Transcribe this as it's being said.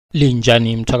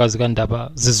Linjani mthakazi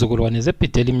kaNdaba zizukulwane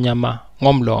zebhideli mnyama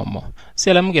ngomlomo.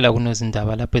 Siyalamukela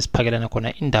kuNozindaba lapho esiphakelana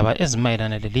khona indaba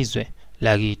ezimayelana lelizwe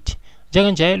lakithi.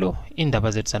 Njengenjalo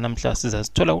indaba zethu zanamhla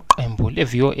sizazithola uqembu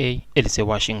leVOA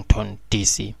eliseWashington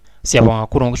DC. Siyabonga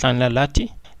kakhulu ngokuhlangana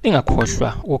lathi.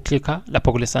 Lingakhohlwa ukuklikha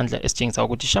lapho kulesandla esitshengisa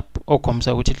ukuthi sharp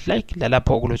okhombisa ukuthi like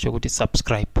lalapho okulotshwe ukuthi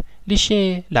subscribe.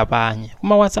 Lishare labanye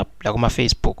kuma WhatsApp la kuma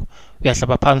Facebook.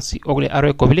 Uyahlaba phansi okule arrow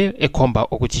egobile ekhomba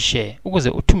ukuthi share ukuze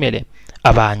uthumele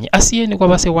abanye. Asiyeni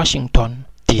kwabase Washington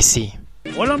DC.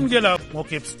 Olamukela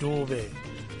ngoGibbs Dube.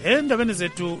 Endabeni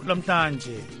zethu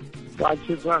lamhlanje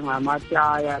Bathiswa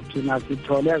ngamataya thina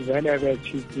sithole vele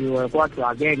bethisiwe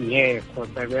kodwa ke ngekho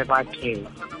sebebathe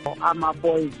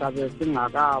amaphoyisa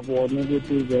besingakaboni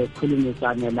ukuthi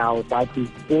bekhulumisane lawo bathi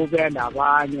kube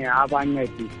labanye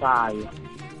abancedisayo.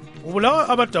 Ubulawa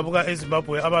abadabuka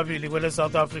eZimbabwe ababili kwele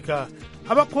South Africa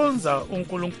abakhonza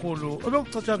uNkulunkulu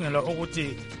obekucatshangelwa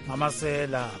ukuthi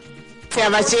ngamasela.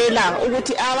 Siyabatshela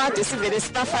ukuthi abade sivele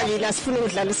sibafakile sifuna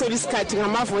ukudlalisela isikhathi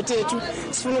ngamavoti ethu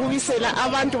sifuna ukubisela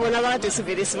abantu bona abade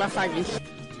sivele sibafakile.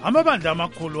 Amabandla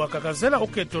amakhulu agagazela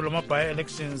ukhetho lwama-by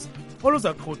elections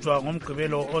oluzaqhutshwa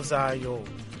ngomgqibelo ozayo.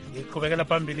 Iqhubekela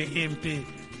phambili impi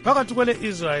phakathi kwele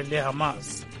Israel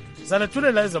leHamas.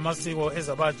 Zalethulela ezamasiko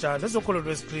ezabatsha lezokholo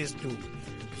lwesikristu.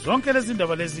 Zonke lezi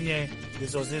ndaba lezinye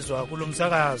lizozizwa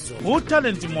kulomsakazo.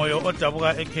 Utalenti moyo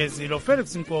odabuka eKhezi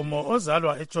loFelix Nkomo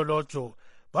ozalwa eCholocho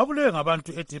babulewe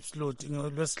ngabantu eDiepsloot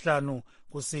ngolwesihlanu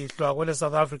kusihlwa kwele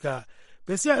South Africa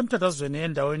besiya emthathazweni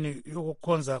endaweni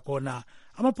yokukhonza khona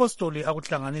amapostoli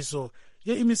akuhlanganiso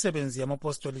ye-imisebenzi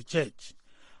yamapostoli church.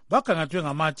 Bagangathwe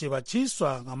ngamatshe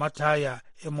batshiswa ngamathaya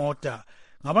emota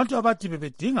ngabantu abathi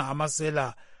bebedinga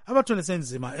amasela abathole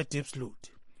senzima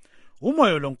eDiepsloot.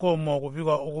 Umoyo loNkomo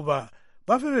kubikwa ukuba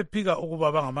bafe bephika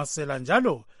ukuba bangamasela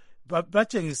njalo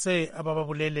batshengise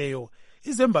abababuleleyo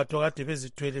izembatho kade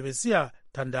bezithwele besiya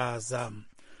thandaza.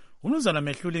 Umnumzana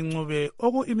Mehluli Ncube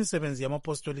oku imisebenzi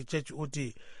yamapostoli church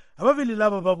uthi ababili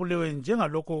laba babulewe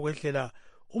njengalokho kwehlela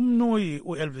umnuyi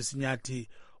uElvis Nyathi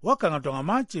wagangathwa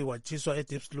ngamatshe watshiswa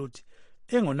eDiepsloot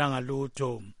engonanga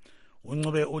lutho.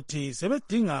 Uncube uthi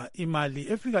sebedinga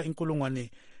imali efika inkulungwane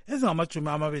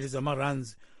ezingama-20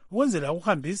 zamarands ukwenzela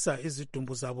ukuhambisa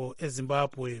izidumbu zabo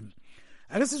eZimbabwe.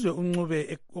 Ake sizwe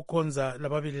uNcube ukhonza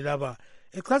lababili laba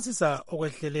echasisa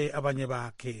okwehlele abanye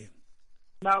bakhe.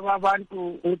 Laba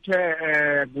bantu uthe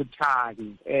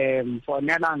kuthani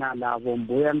mfonelana labo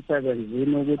mbuye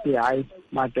emsebenzini ukuthi hayi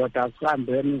madoda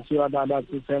sihambeni siyolala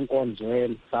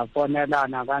sisenkonzweni.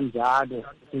 Safonelana kanjalo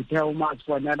sithe uma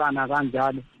sifonelana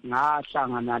kanjalo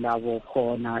ngahlangana labo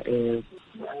khona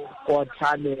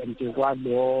ko-talent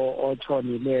kwalo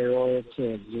otshonileyo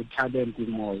eKhezi utalent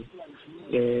moyo.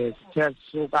 Sithe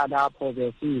sisuka lapho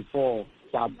besiyi-4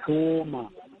 saphuma.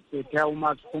 Sithe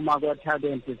uma siphuma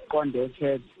kwe-talent siqonde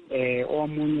eKhezi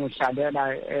omunye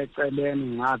uhlalela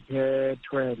eceleni ngaphe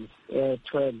 12 or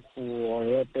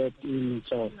 13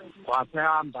 so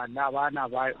waphehamba labana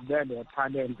belo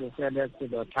talent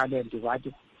uselesilo talent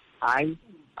bathi hayi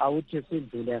awuthi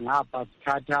sidlule ngapha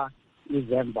sithatha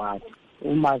izembatho.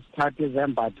 Uma sithatha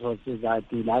izembatho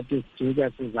sizathi lathi sijike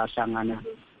sizahlangana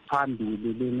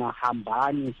phambili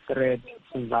lingahambani straight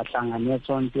sizahlangana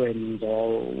esontweni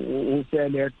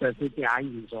uselese sithi hayi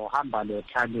ngizohamba lo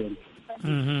talent.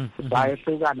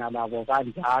 Bayehlukana labo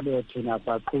kanjalo thina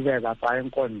saqhubeka saya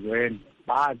enkonzweni.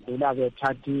 Badlula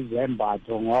bethatha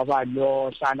izembatho ngoba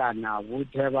lo hlala nabo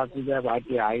uthe bafike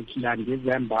bathi hayi silanda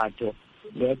izembatho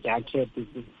le-jacket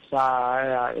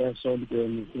saya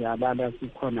esontweni siyalala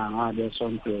sikhona ngale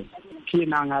esontweni.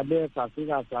 Thina ngale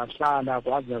safika sahlala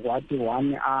kwaze kwathi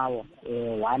 1 hour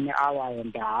 1 hour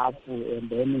and a half and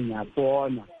then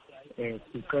ngiyabona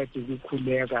siqede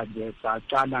ukukhuleka nje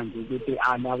saqala nje ukuthi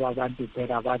alaba bantu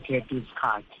phela bathethe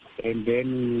isikhathi and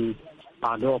then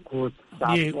balokho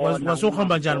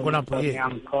wasuhamba njani khonapho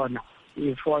khona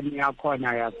ifoni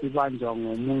yakhona yasibanjwa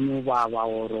ngomunye ubaba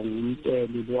or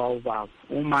ngumteli lo ubaba.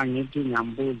 Uma ngithi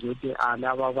ngiyambuza ukuthi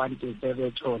alaba bantu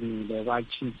sebetshonile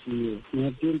bachisiwe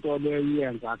ngithi into leyo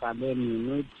yenzakale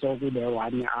nini sokule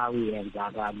 1 hour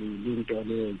yenzakalile into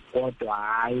leyo kodwa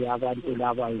hayi abantu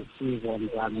laba isiko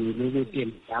ngizamile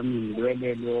ukuthi nami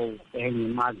ngilwele lowo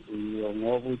engimaziyo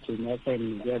ngoba ugcine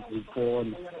senginikeza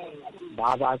ifoni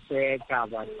babasetha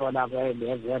bathola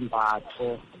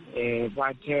belezembatho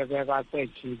bathe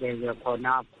bebasetshile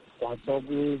khonapha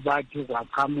kwasokubathi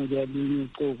kwaqhamuka elinye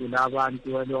ixuku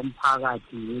labantu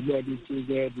elomphakathi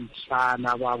yilelifike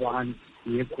litshana babantu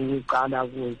yikho ukuqala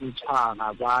kutshaya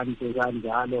ngabantu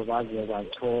kanjalo baze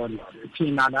batshona.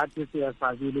 Thina lathi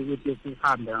siyasabile ukuthi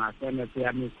sihambe ngasene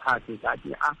siyami isikhathi sathi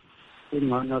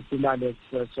singcono silale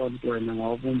sisesontweni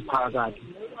ngoba umphakathi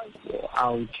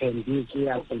awuthengisi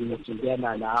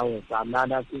uyasingijikela lawe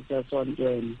salala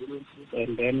sisesontweni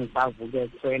and then savuka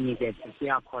ekuseni ke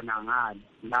siyakhona ngale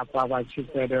lapho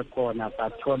abatshisele khona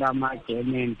sathola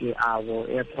amagementi abo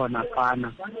ekhona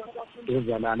fana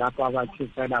duzela lapho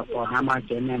abatshisela khona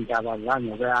amagementi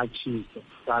abazange beyatshise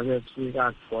sabe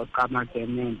sifika sigoqa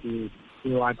amagementi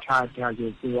siwathatha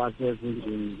ke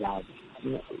siwasezindlini zabo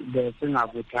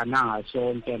besingabuthananga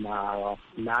sonke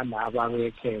laba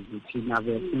bekhezi thina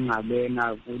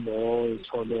besingabena kulo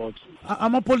itholothi.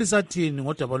 Amapholisa athini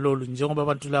ngodaba lolu njengoba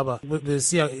abantu laba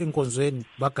besiya enkonzweni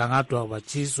bagangadwa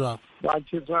batshiswa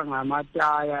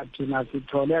ngamataya thina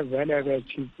sithole vele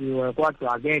betshisiwe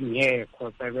kodwa ke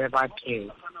ngekho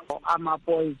sebebathe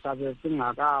amaphoyisa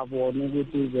besingakaboni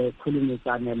ukuthi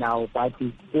bekhulumisane lawo but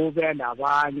kube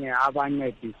labanye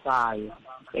abancedisayo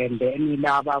and then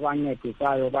laba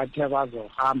abancedisayo bathe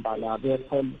bazohamba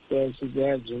labe-police station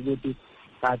bezwe ukuthi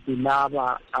kanti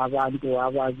laba abantu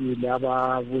ababili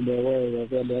ababuleweyo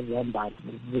belezembatho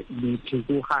lithi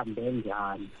kuhambe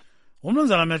njani.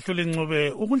 Umnumzana Mehluli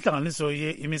Ncube ukunhlanganiso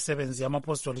imisebenzi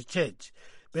yama-Apostolic Church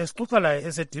besixoxa laye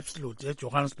ese-Diepsloot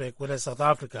eJohannesburg kwele South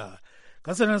Africa.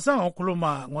 Kasenelisanga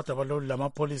ukukhuluma ngodaba lolu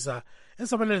lamapholisa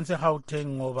esabelweni se-Gauteng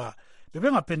ngoba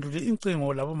bebengaphenduli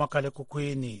incingo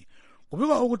labomakhalekhukhwini.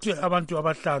 Kubikwa ukuthi abantu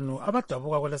abahlanu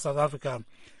abadabuka kwele South Africa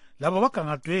labo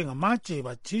bagangadwe ngamatshe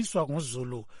batshiswa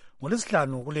nguZulu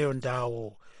ngolesihlanu kuleyo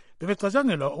ndawo.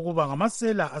 Bebecatshangelwa ukuba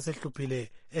ngamasela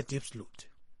asehluphile eDiepsloot.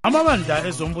 Amabandla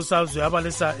ezombusazwe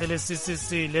abalesa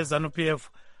LCCC leZANU-PF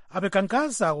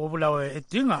abekhankasa koBulawayo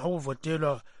edinga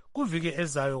ukuvotelwa kuviki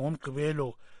ezayo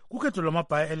ngomgqibelo kukhetho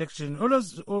lwama-by-election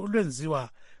olwenziwa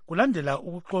kulandela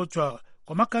ukuxotshwa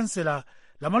kwamakhansela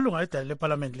lamalunga edale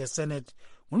lephalamende leSenate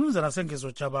nguMnumzana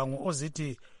Sengezo Chabangu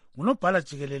ozithi ngunobhala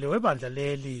jikelele webandla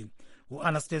leli.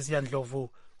 U-Anastasia Ndlovu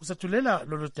usethulela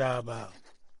lolu daba.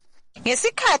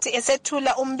 Ngesikhathi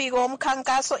esethula umbiko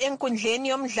womkhankaso enkundleni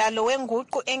yomdlalo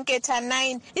wenguqu enketha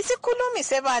 9, isikhulumi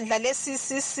sebandla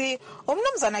le-CCC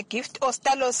umnumzana Gift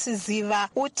Ostalo Siziva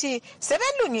uthi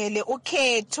sebelungele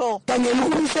ukhetho. Kangela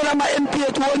ukubisela ama-MP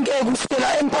ethu wonke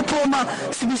kusukela eMpophoma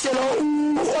sibisela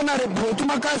u-Honorable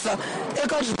uMakaza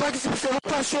eKazi Park sibisela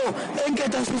uPasho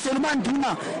enketha sibisela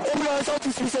uManduna eBulawayo South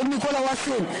sibisela uNicola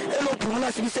Waseni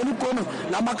eLobhula sibisela uGono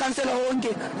lamakhansela wonke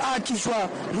akhishwa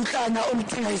luhlanya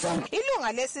oluthinga izandla.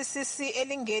 Ilunga le-CCC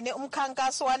elingene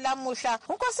umkhankaso walamuhla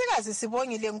unkosikazi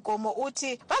Sibongile Nkomo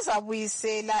uthi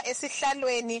bazabuyisela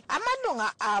esihlalweni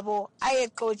amalunga abo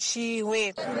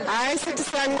ayexotshiwe. Hayi sithi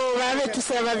sanqoba bethu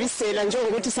siyababisela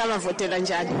njengokuthi sabavotela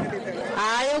njani.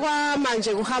 Hayi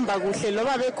kwamanje kuhamba kuhle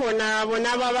loba bekhona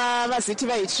bona abazithi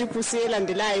bayi-triple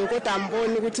elandelayo kodwa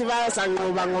amboni ukuthi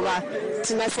bazanqoba ngoba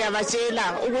thina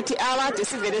siyabatshela ukuthi abade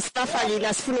sivele sibafakile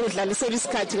asifuna ukudlalisela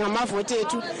isikhathi ngamavoti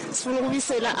ethu sifuna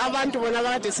ukubisela abantu bona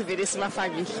abade sivele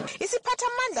sibafakile.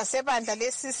 Isiphathamandla sebandla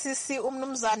le-CCC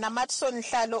umnumzana Matson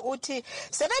Nhlalo uthi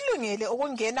sebelungele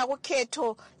ukungena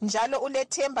kukhetho njalo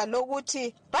ulethemba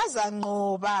lokuthi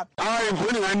bazanqoba. Hayi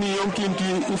ngibona ngani yonke into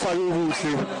ifake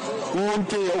kuhle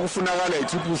konke okufunakala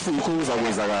i-triple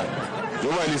kuzakwenzakala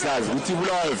ngoba lisazi ukuthi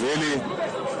Bulawayo vele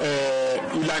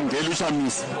ilandela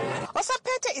uChamisa.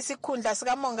 Osaphethe isikhundla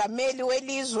sikamongameli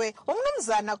welizwe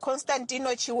umnumzana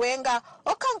Constantino Chiwenga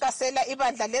okhankasela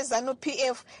ibandla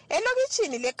leZANU-PF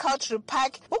elokitshini leCountry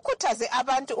Park ukhuthaze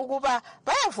abantu ukuba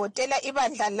bayavotela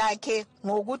ibandla lakhe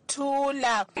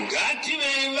ngokuthula. Ngathi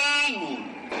beyibanu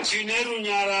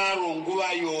chinerunyararo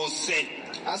nguba yose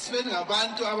asibeni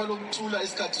ngabantu abalokuthula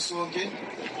isikhathi sonke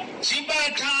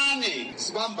sibathane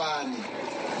sibambane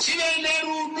sibe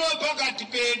nerudo phakathi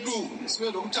pedu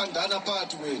sibe lokuthandana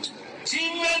phakathi kwethu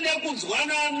sibe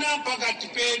nekuzwanana phakathi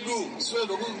pedu sibe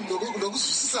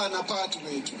lokuzwisisana phakathi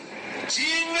kwethu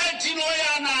sibe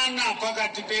tinoyanana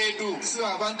phakathi pedu sibe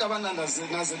abantu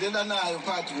abanangazelelanayo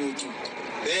phakathi kwethu.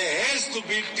 There has to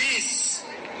be peace,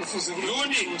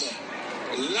 unity,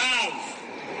 love,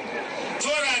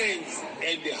 tolerance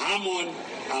and harmony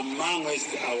amongst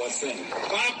ourselves.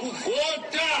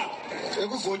 Pakuvota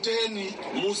ekuvoteni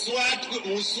muswa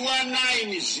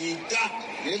 9 zvita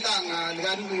ngelanga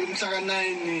likamhla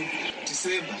ka-9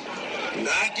 December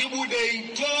ngatibudei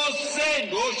tose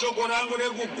ndoshoko rangu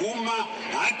rekuguma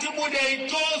ngatibudei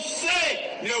tose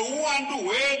neuwandu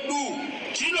hwedu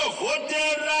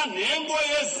tinovhotera nhengo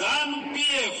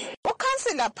yeZANU-PF. Ukhansi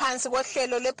Ukusila phansi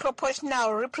kohlelo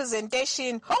le-proportional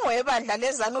representation ongowebandla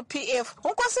leZanu-PF,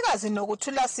 unkosikazi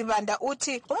Nokuthula Sibanda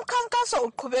uthi umkhankaso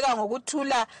uqhubeka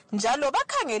ngokuthula njalo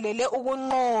bakhangelele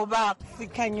ukunqoba.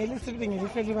 Sikhangele isibili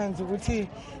ngelihlo libanzi ukuthi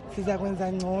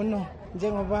sizakwenza ngcono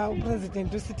njengoba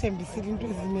upresident usithembisile into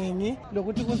eziningi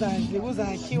lokuthi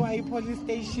kuzakhiwa ipolice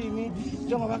station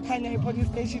njengoba khanya ipolice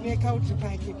station eCountry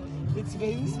Park. It's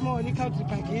very small, iCountry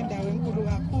Park indawo enkulu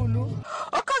kakhulu.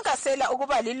 Okhankasela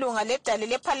ukuba lilunga ledale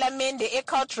lePhalamende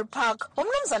eCountry Park,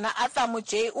 umnumzana Arthur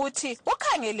Mujay uthi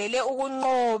ukhangelele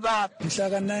ukunqoba. Mhla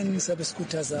ka-9 sabe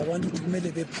sikhuthaza abantu ukuthi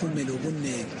kumele bephume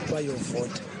lokunengi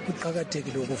bayovota.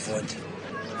 Kuqakathekile ukuvota.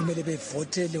 Kumele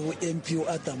bevotele u-MP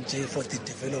u-Adam J for the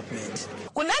development.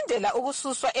 Kulandela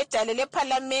ukususwa edale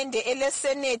lePhalamende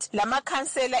eleSenate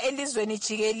lamakhansela elizweni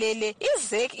jikelele,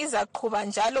 iZEC izaqhuba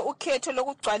njalo ukhetho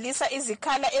lokugcwalisa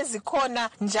izikhala ezikhona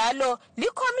njalo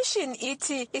liCommission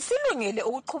ithi isilungele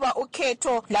ukuqhuba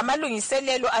ukhetho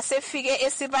lamalungiselelo asefike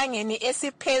esibangeni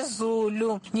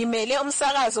esiphezulu. Ngimele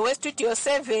umsakazo weStudio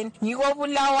 7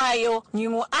 ngikobulawayo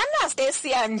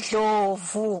ngingu-Anastasia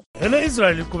Ndlovu. Hele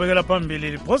Israel iqhubekela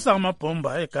phambili liphosa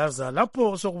amabhomba eGaza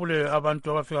lapho sokubulewe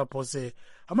abantu abafika phose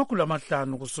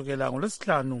 500 kusukela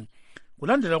ngoLwesihlanu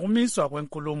kulandela kumiswa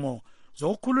kwenkulumo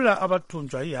zokukhulula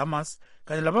abathunjwa yiHamas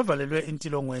kanye labavalelwe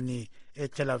intilongweni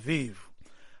eTel Aviv.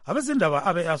 Abezindaba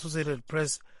abe-Associated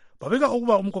Press babika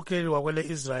ukuba umkhokheli wakwele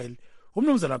Israel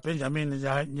umnumzana Benjamin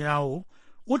Netanyahu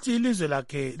uthi ilizwe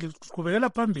lakhe liqhubekela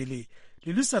phambili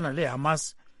lilwisana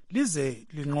leHamas lize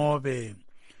linqobe.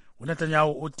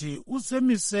 uNetanyahu uthi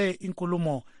usemise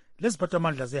inkulumo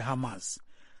leziphathamandla zeHamas.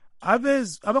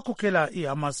 Abakhokhela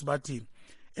iHamas bathi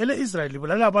ele-Israel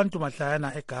libulala abantu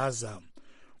mahlayana eGaza.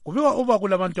 Kubikwa uba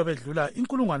kulabantu abedlula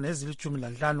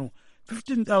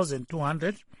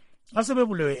 15,200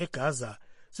 asebebulewe eGaza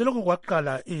selokhu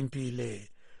kwaqala impi le.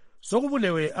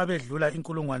 Sokubulewe abedlula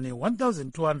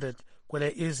 1,200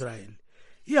 kwele Israel.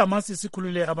 iHamas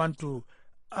isikhulule abantu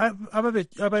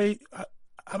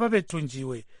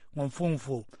ababethunjiwe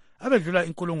ngomfumfu abedlula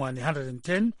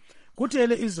 110 kuthi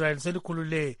ele-Israel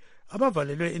selikhulule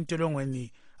abavalelwe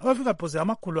entolongweni abafika phose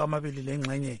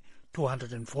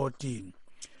 214.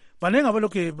 Banengi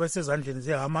abalokhu besezandleni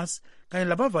zeHamas kanye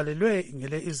labavalelwe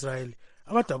ngele-Israel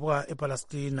abadabuka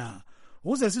ePalestina.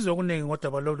 Ukuze sizwe okuningi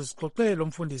ngodaba lolu sixoxe lo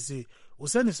mfundisi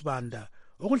uSenisibanda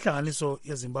okunhlanganiso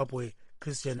yeZimbabwe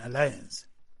Christian Alliance.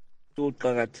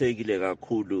 Kuqakathekile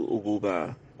kakhulu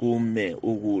ukuba kume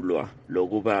ukulwa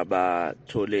lokuba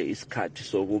bathole isikhathi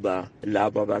sokuba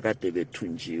laba bakade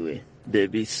bethunjiwe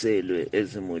bebiselwe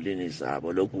ezimulini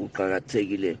zabo. Lokhu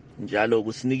kuqakathekile njalo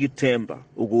kusinika ithemba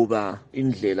ukuba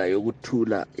indlela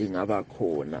yokuthula ingaba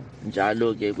khona.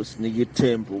 Njalo ke kusinika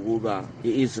ithemba ukuba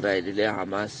iIsrael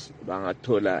leHamas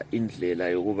bangathola indlela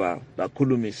yokuba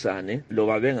bakhulumisane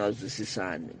loba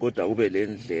bengazwisisani kodwa kube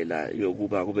lendlela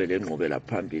yokuba kube lenqubela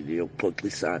phambili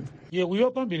yokuxoxisana.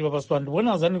 Kuyo phambili baba Sibanda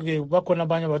bona ngazani ke bakhona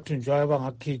abanye abathunjwayo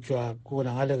abangakhitshwa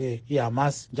khona ngale ke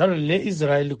iHamas njalo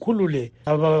le-Israel likhulule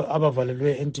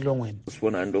abavalelwe entilongweni.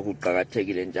 Sibona lokhu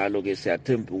kuqakathekile njalo ke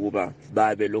siyathemba ukuba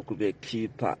babe lokhu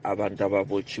bekhipha abantu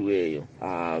ababotshiweyo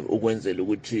ukwenzela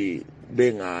ukuthi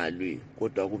bengalwi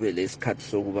kodwa kube lesikhathi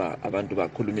sokuba abantu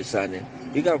bakhulumisane.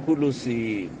 Ikakhulu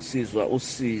sizwa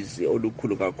usizi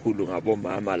olukhulu kakhulu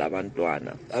ngabomama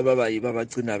labantwana ababayibo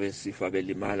abagcina besifa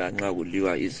belimala nxa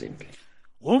kuliwa izinto.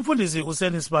 Umfundisi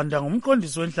uSenisibanda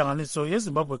ngumqondisi wenhlanganiso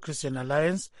yeZimbabwe Christian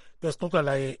Alliance besixoxa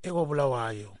laye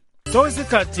ekobulawayo.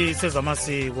 Isikhathi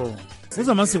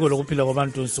sezamasiko lokuphila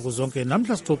kwabantu nsuku zonke.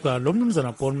 Namhla sixoxa lo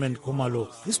mnumzana Bonman Khumalo,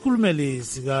 isikhulumeli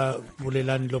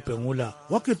sikabulelani lobhengula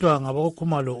wakhethwa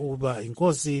ngabakokhumalo ukuba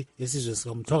inkosi yesizwe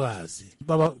sikaMthokazi.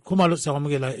 Baba Khumalo,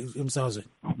 siyakwamukela emsakazweni.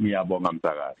 Ngiyabonga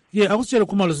msakazi. Akusitshele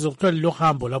Khumalo sizokuthola lo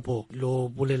hambo lapho lo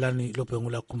bulelani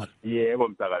lobhengula Khumalo. Yebo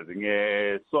msakazi,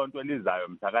 ngesonto elizayo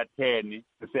mhla ka-10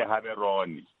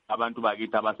 siseHaberoni. Abantu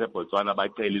bakithi abaseBotswana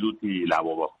bacelile ukuthi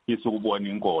labo bafisa ukubona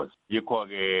inkosi.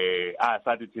 Yikho-ke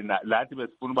sathi thina lathi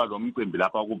besifuna uba lo mcimbi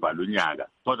lapha kuvalwa unyaka,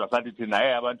 kodwa sathi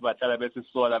thina abantu bahlala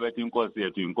besisola bethi inkosi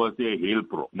yethu inkosi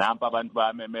yeHillbrow. Nampa abantu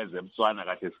bayamemeza eBotswana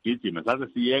kahle sigijime. Sase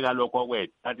siyeka lokho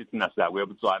kwethu sathi thina siyakuya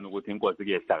eBotswana ukuthi inkosi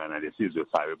kuyehlangana lesizwe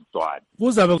sayo eBotswana.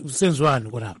 Kuzabe kusenziwani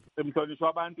khonapha? Semhlonishwa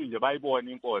abantu nje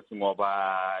bayibona inkosi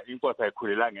ngoba inkosi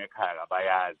ayikhulelanga ekhaya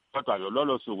kabayazi. Kodwa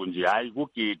lolo suku nje hayi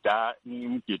kugida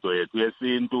imgido yethu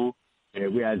yesintu,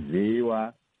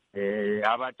 kuyadliwa,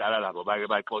 abadala labo bake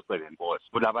baxoxe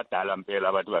lenkosi. Kulabadala impela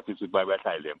abantu bafisa ukuthi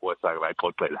bayahlala lenkosi ake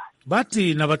bayixoxela.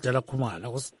 Bathi nabadala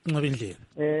Khumalo kusinqaba indlela.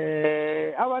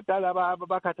 Abadala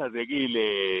bakhathazekile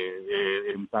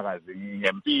emsakazi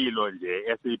ngempilo nje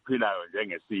esiphilayo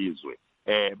njengesizwe.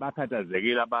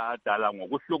 bakhathazekile abadala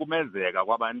ngokuhlukumezeka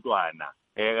kwabantwana.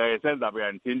 Senza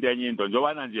buyanithinta enye into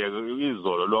njobana nje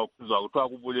izolo lokho sizwa kuthiwa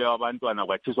kubulewa abantwana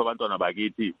kwathiswa abantwana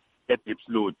bakithi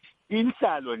eDeepsloot.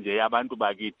 Inhlalo nje yabantu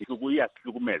bakithi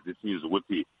kuyasihlukumeza isizwe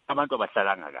ukuthi abantu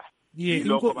abahlalanga kahle.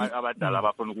 Lokho abadala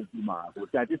abafuna ukukhuluma ngakho.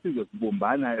 Kanti isizwe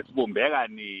sibumbeka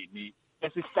nini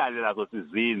esihlale lazo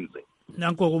sizinze.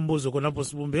 Nanko kumbuzo khonapho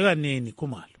sibumbeka nini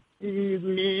Khumalo?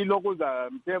 Ilokuza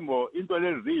Mthembo into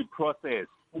lezi yi-process.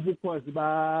 Ubukhosi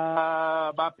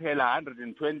baphela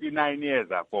 129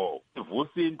 years ago.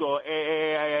 Vusa into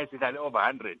esihlale over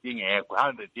 100 ingekho,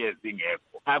 100 years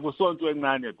ingekho. Akusonto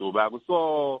encane duba,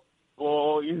 akuso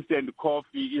instant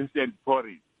coffee, instant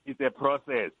porridge. It's a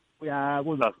process.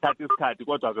 Kuza isikhathi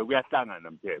kodwa ke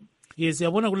kuyahlangana Mthembo. Yes,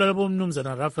 yabona kulalabo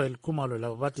mnumzana Raphael Khumalo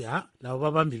labo bathi labo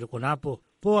babambile khonapho.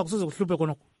 Pho akusoze kuhluphe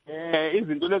khonokho.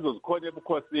 Izinto lezo zikhona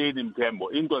ebukhosini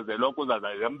Mthembo. Into zelokhu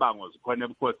zazembango zikhona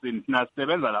ebukhosini. Thina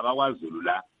sisebenza labakwaZulu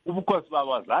la. Ubukhosi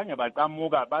babo azange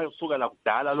baqamuka bayosukela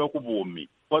kudala lokhu bumi.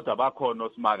 Kodwa bakhona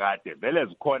osimakade. Vele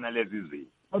zikhona lezi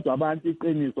zinto. Kodwa abantu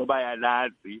iqiniso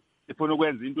bayalazi. Sifuna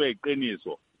ukwenza into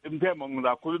eyiqiniso. Mthembo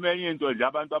ngizakhuluma enye into nje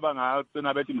abantu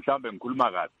abangagcina bethi mhlawumbe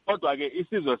ngikhuluma kahle. Kodwa ke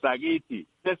isizwe sakithi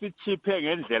sesichiphe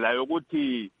ngendlela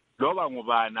yokuthi loba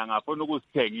ngubani angafuna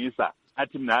ukusithengisa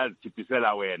athi mina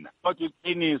azithiphisela wena. Kodwa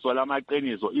iqiniso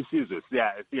lamaqiniso isizwe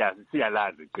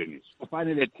siyalazi iqiniso.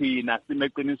 Kufanele thina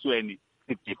simeqinisweni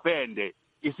sidefende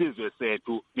isizwe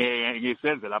sethu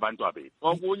ngisenzela abantu abethu.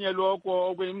 Okunye lokho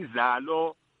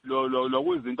okuyimidlalo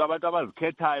lokuzinto abantu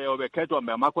abazikhethayo bekhethwa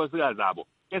ngamakhosikazi abo.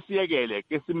 Esiyekele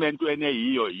ke simentweni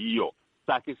yiyo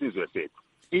sakhe isizwe sethu.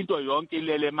 Into yonke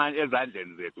ilele manje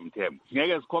ezandleni zethu Mthembo.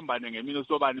 Ngeke sikhombane ngemini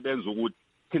sobani benza ukuthi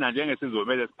thina njengesizwe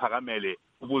kumele siphakamele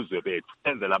ubuzwe bethu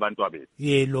senzele abantu abethu.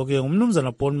 Lo ke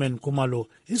umnumzana Bondman Khumalo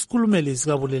isikhulumeli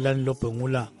sikabulelani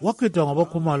loBhengula wakhethwa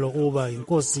ngabakhumalo ukuba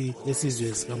inkosi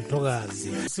yesizwe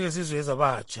sikaMthokazi. Sizwe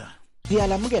ezabatsha.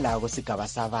 Siyalamukela kusigaba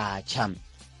sabatsha.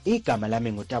 Igama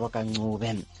lami nguTaba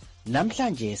Kancube.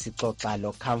 Namhlanje sixoxa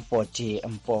lo Comfort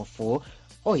Mpofu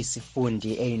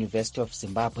oyisifundi eUniversity of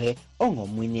Zimbabwe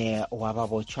ongomunye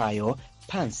wababotshwayo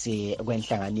phansi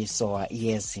kwenhlanganiso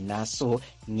yezinasu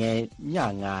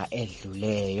ngenyanga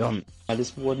edluleyo.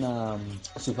 Alisibona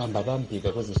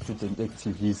sibambabambika kweze student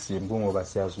activism ngoba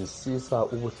siyazwisisa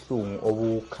ubuhlungu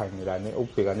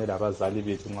obubhekane labazali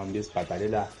bethu nxa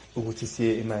besibhadalela ukuthi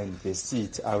siye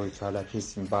ema-university awethu lapha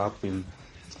eZimbabwe.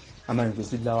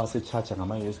 Ama-university lawa asechaja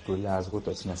ngama-$US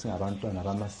kodwa thina singabantwana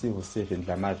bama-civil servant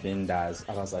lama-vendors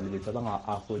abazali bethu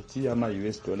abanga-afford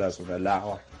ama-$US wona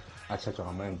lawa achajwa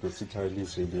ngama-university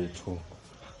awelizwe lethu.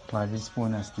 Nxa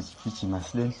lisibona sigijigijima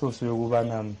silenhloso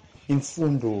yokubana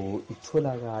imfundo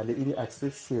itholakale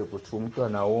ibe-accessible to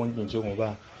umntwana wonke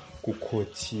njengoba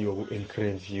kukhothiwe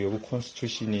ku-engraviwe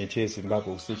ku-constitution yethu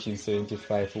yeZimbabwe ku-section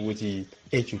 75 ukuthi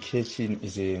education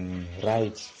is a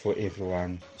right for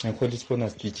everyone. Ngakho lisibona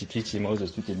sigijigijima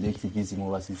kweze-student activism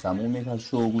ngoba sizama ukumeka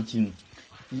sure ukuthi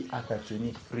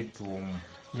i-academic freedom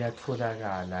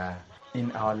iyatholakala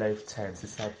in our lifetime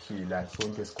sisaphila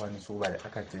sonke sikwanisa ukuba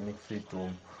le-academic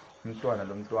freedom. Umntwana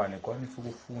lomntwana ekwanisa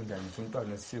ukufunda ngisho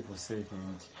umntwana we-civil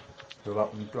servant loba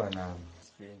umntwana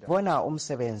bona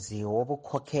umsebenzi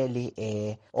wobukhokheli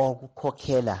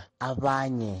okukhokhela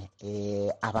abanye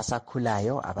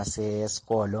abasakhulayo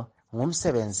abasesikolo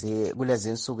ngumsebenzi kulezi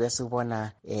insuku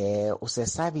esibona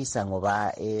usesabisa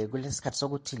ngoba kulesikhathi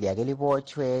sokuthi liyake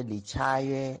libotshwe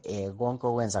lichaywe konke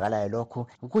okwenzakalayo lokhu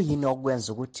kuyini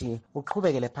okwenza ukuthi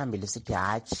uqhubekele phambili sithi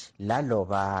hatshi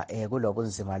laloba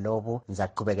kulobunzima lobu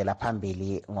ngizaqhubekela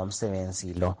phambili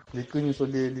ngomsebenzi lo. Liqiniso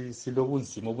leli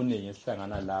silobunzima obuningi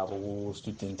esihlangana labo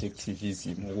ku-student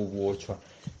activism ukubotshwa.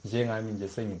 Njengami nje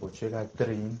sengibotshwe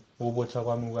ka-3 ukubotshwa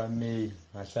kwami kukaMeyi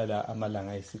ngahlala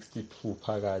amalanga ayi-62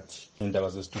 phakathi indaba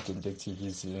ze-student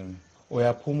activism.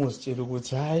 Uyaphuma uzitshela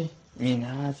ukuthi hayi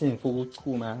mina sengifuna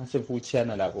ukuchuma sengifuna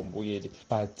ukuthiyana labo mbukeli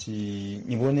but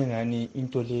ngibone ngani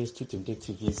into le student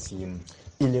activism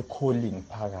ile calling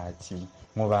phakathi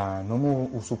ngoba noma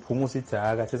usuphuma usithi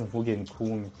haka sengifuna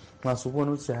ngichume nxa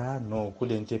subona ukuthi no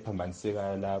kulento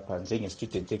ephambanisekayo lapha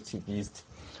njenge-student activist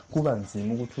kuba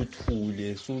nzima ukuthi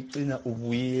uthule sucina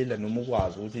ubuyela noma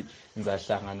ukwazi ukuthi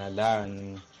ngizahlangana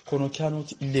lani khona ukhana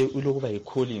ukuthi ile ulokuba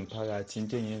yi-calling phakathi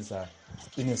into engenza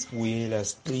sicine sibuyela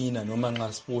siqina noma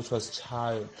nxa sibotshwa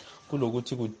sichayo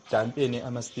kulokuthi kudampene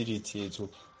ama-spirit ethu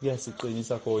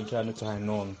kuyasiqinisa konke ukuthi hayi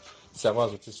no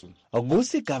siyakwazi ukuthi Zulu.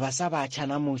 Kusigaba sabatsha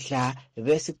namuhla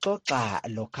besixoxa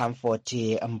lo Comfort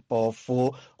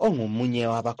Mpofu ongumunye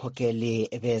wabakhokheli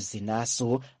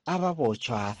bezinasu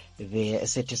ababotshwa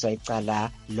besethiswa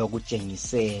icala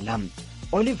lokutshengisela.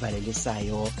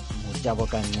 Olivalelisayo Mutabo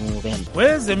Kancube.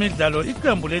 Kwezemidlalo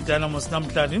iqembu leDynamos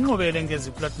namhlanje inqobele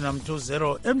ngeziplatinum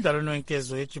 2-0 emidlalweni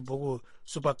wenkezo yeChibuku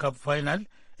Super Cup Final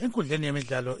enkundleni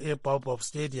yemidlalo eBaobab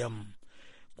Stadium.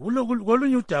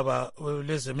 Kolunye udaba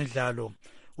lwezemidlalo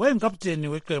wayenkapteni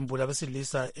weqembu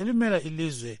labesilisa elimela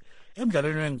ilizwe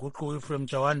emidlalweni wenguqu uEphraim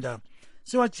Jawanda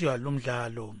sewajiwa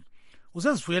lumdlalo.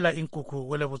 Usezifuyela inkukhu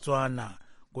kwele Botswana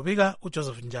kubika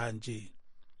uJoseph Njanji.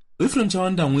 uEphraim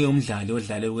Jawanda nguye umdlali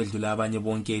odlale ukwedlula abanye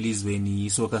bonke elizweni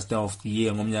iSoccer Star of the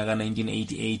Year ngomnyaka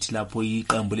 1988 lapho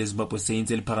iqembu leZimbabwe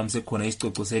Saints eliphakamise khona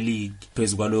isicoco seleague.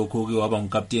 Phezu kwalokho ke waba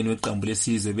ngukapteni weqembu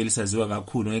lesizwe belisaziwa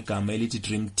kakhulu ngegama elithi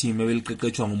Dream Team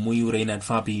ebeliqeqetshwa nguMuyi Reinhard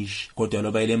Fabish. Kodwa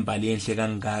loba ilembali enhle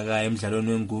kangaka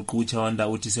emidlalweni wenguqu uJawanda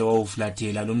uthi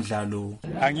sewawuflathela lo mdlalo.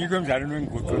 Angikho emidlalweni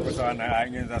wenguqu kodwa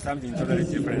ngenza something totally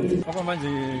different. Ngoba manje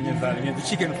ngenza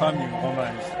chicken farming ngoba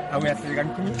manje awuyahleka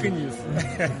ngiqiniso.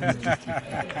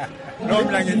 No,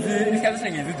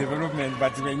 ngenza development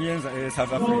but benyenza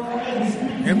eSouth Africa.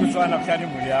 Ngebutswana kuhlala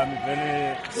imuli yami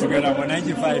vele sukela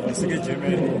ngo95 nisike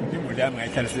eGermany imuli yami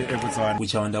ngayihlalise eButswana.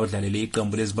 uJawanda udlalele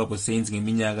iqembu leZimbabwe Saints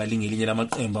ngeminyaka lingelinye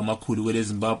lamaqembu amakhulu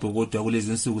kweleZimbabwe kodwa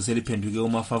kulezi insuku seliphenduke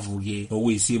umafavuke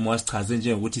okuyisimo wasichaze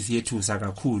njengokuthi siyethusa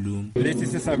kakhulu. Lethi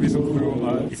sisabisa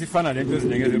ukukhuluma isifana lento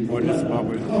ezinenge zebhola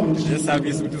eZimbabwe.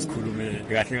 Sesabisa ukuthi sikhulume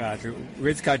kahle kahle.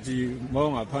 Wesikhathi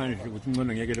mawungaphandle ukuthi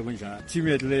ngcono ngeke lokunjalo. Team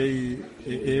yethu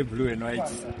le blue and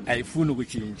white ayifuni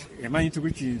ukutshintsha. Emanye ithi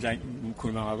ukutshintsha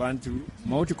ngikhuluma ngabantu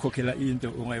mawuthi khokhela into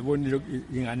ungayiboni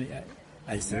ingane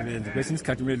ayisebenzi kwesinye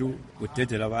isikhathi kumele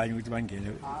udedele abanye ukuthi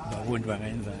bangene babone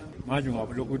bangayenzani. Manje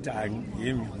ngabulokhu ukuthi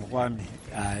angiyimi ngokwami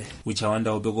hayi.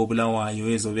 uJawanda ubekobulawayo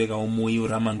ezobeka uMuyi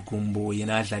uRaman Gumbo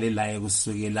yena adlale laye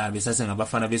kusukela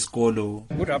besasengabafana besikolo.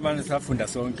 uRaman safunda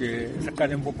sonke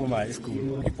saqala eMpophoma High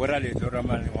School. Ibhora lethu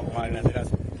uRaman walandela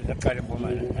saqala eMpophoma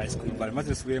High School bali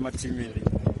mase sibuye emathimini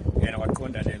yena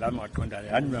waqonda le lami waqonda le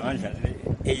hani ngandla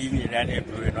eyini lana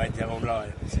eblue and white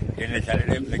yabulawayo yena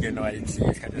edlalela eBlack and White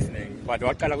isikhathi esiningi but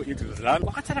waqala ku-Eagles lami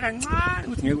wakathatha kancane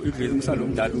ukuthi ngeke u-Eagles umsalo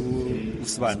umdala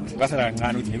uSibanda wakathatha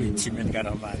kancane ukuthi ngeke i-team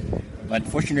enikaRaman. But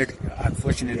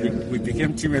unfortunately, we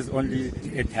became teammates only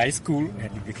at high school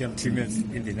and we became teammates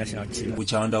in the national team.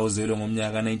 uJawanda uzelwe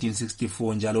ngomnyaka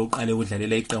 1964 njalo uqale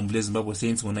ukudlalela iqembu leZimbabwe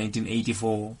Saints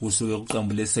ngo1984 usuke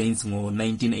kuqembu leSaints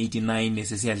ngo1989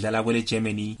 nesesiyadlala kwele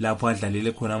Germany lapho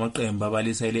adlalele khona amaqembu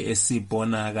abalisa ele SC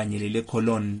Bona kanye lele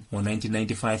Cologne.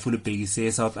 Ngo1995 ulibhekise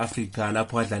eSouth Africa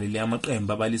lapho adlalele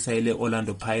amaqembu abalisa ele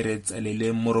Orlando Pirates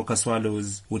lele Moroka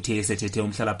Swallows. Uthe esethethe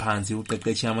umhlala phansi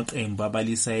uqeqeshe amaqembu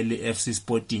abalisa ele FC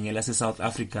Sporting elase South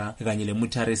Africa kanye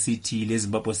leMutare City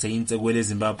leZimbabwe Saints kwele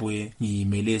Zimbabwe.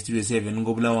 Ngimele Studio 7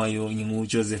 ngobulawayo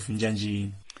nginguJoseph Njanji.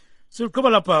 Siqhubeka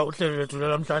lapha uhlelo lwethu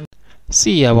namhlanje.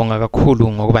 Siyabonga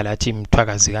kakhulu ngokuba lathi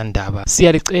mthwakazi kaNdaba.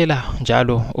 Siyalicela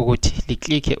njalo ukuthi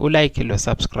liklikhe ulike lo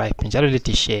subscribe njalo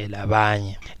lithi share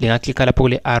labanye. Lingaklikha lapho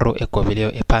kule arrow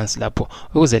egobeleyo ephansi lapho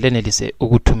ukuze lenelise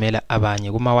ukuthumela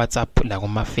abanye kuma WhatsApp la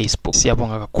kuma Facebook.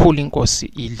 Siyabonga kakhulu, inkosi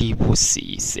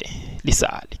ilibusise.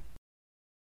 Lisale.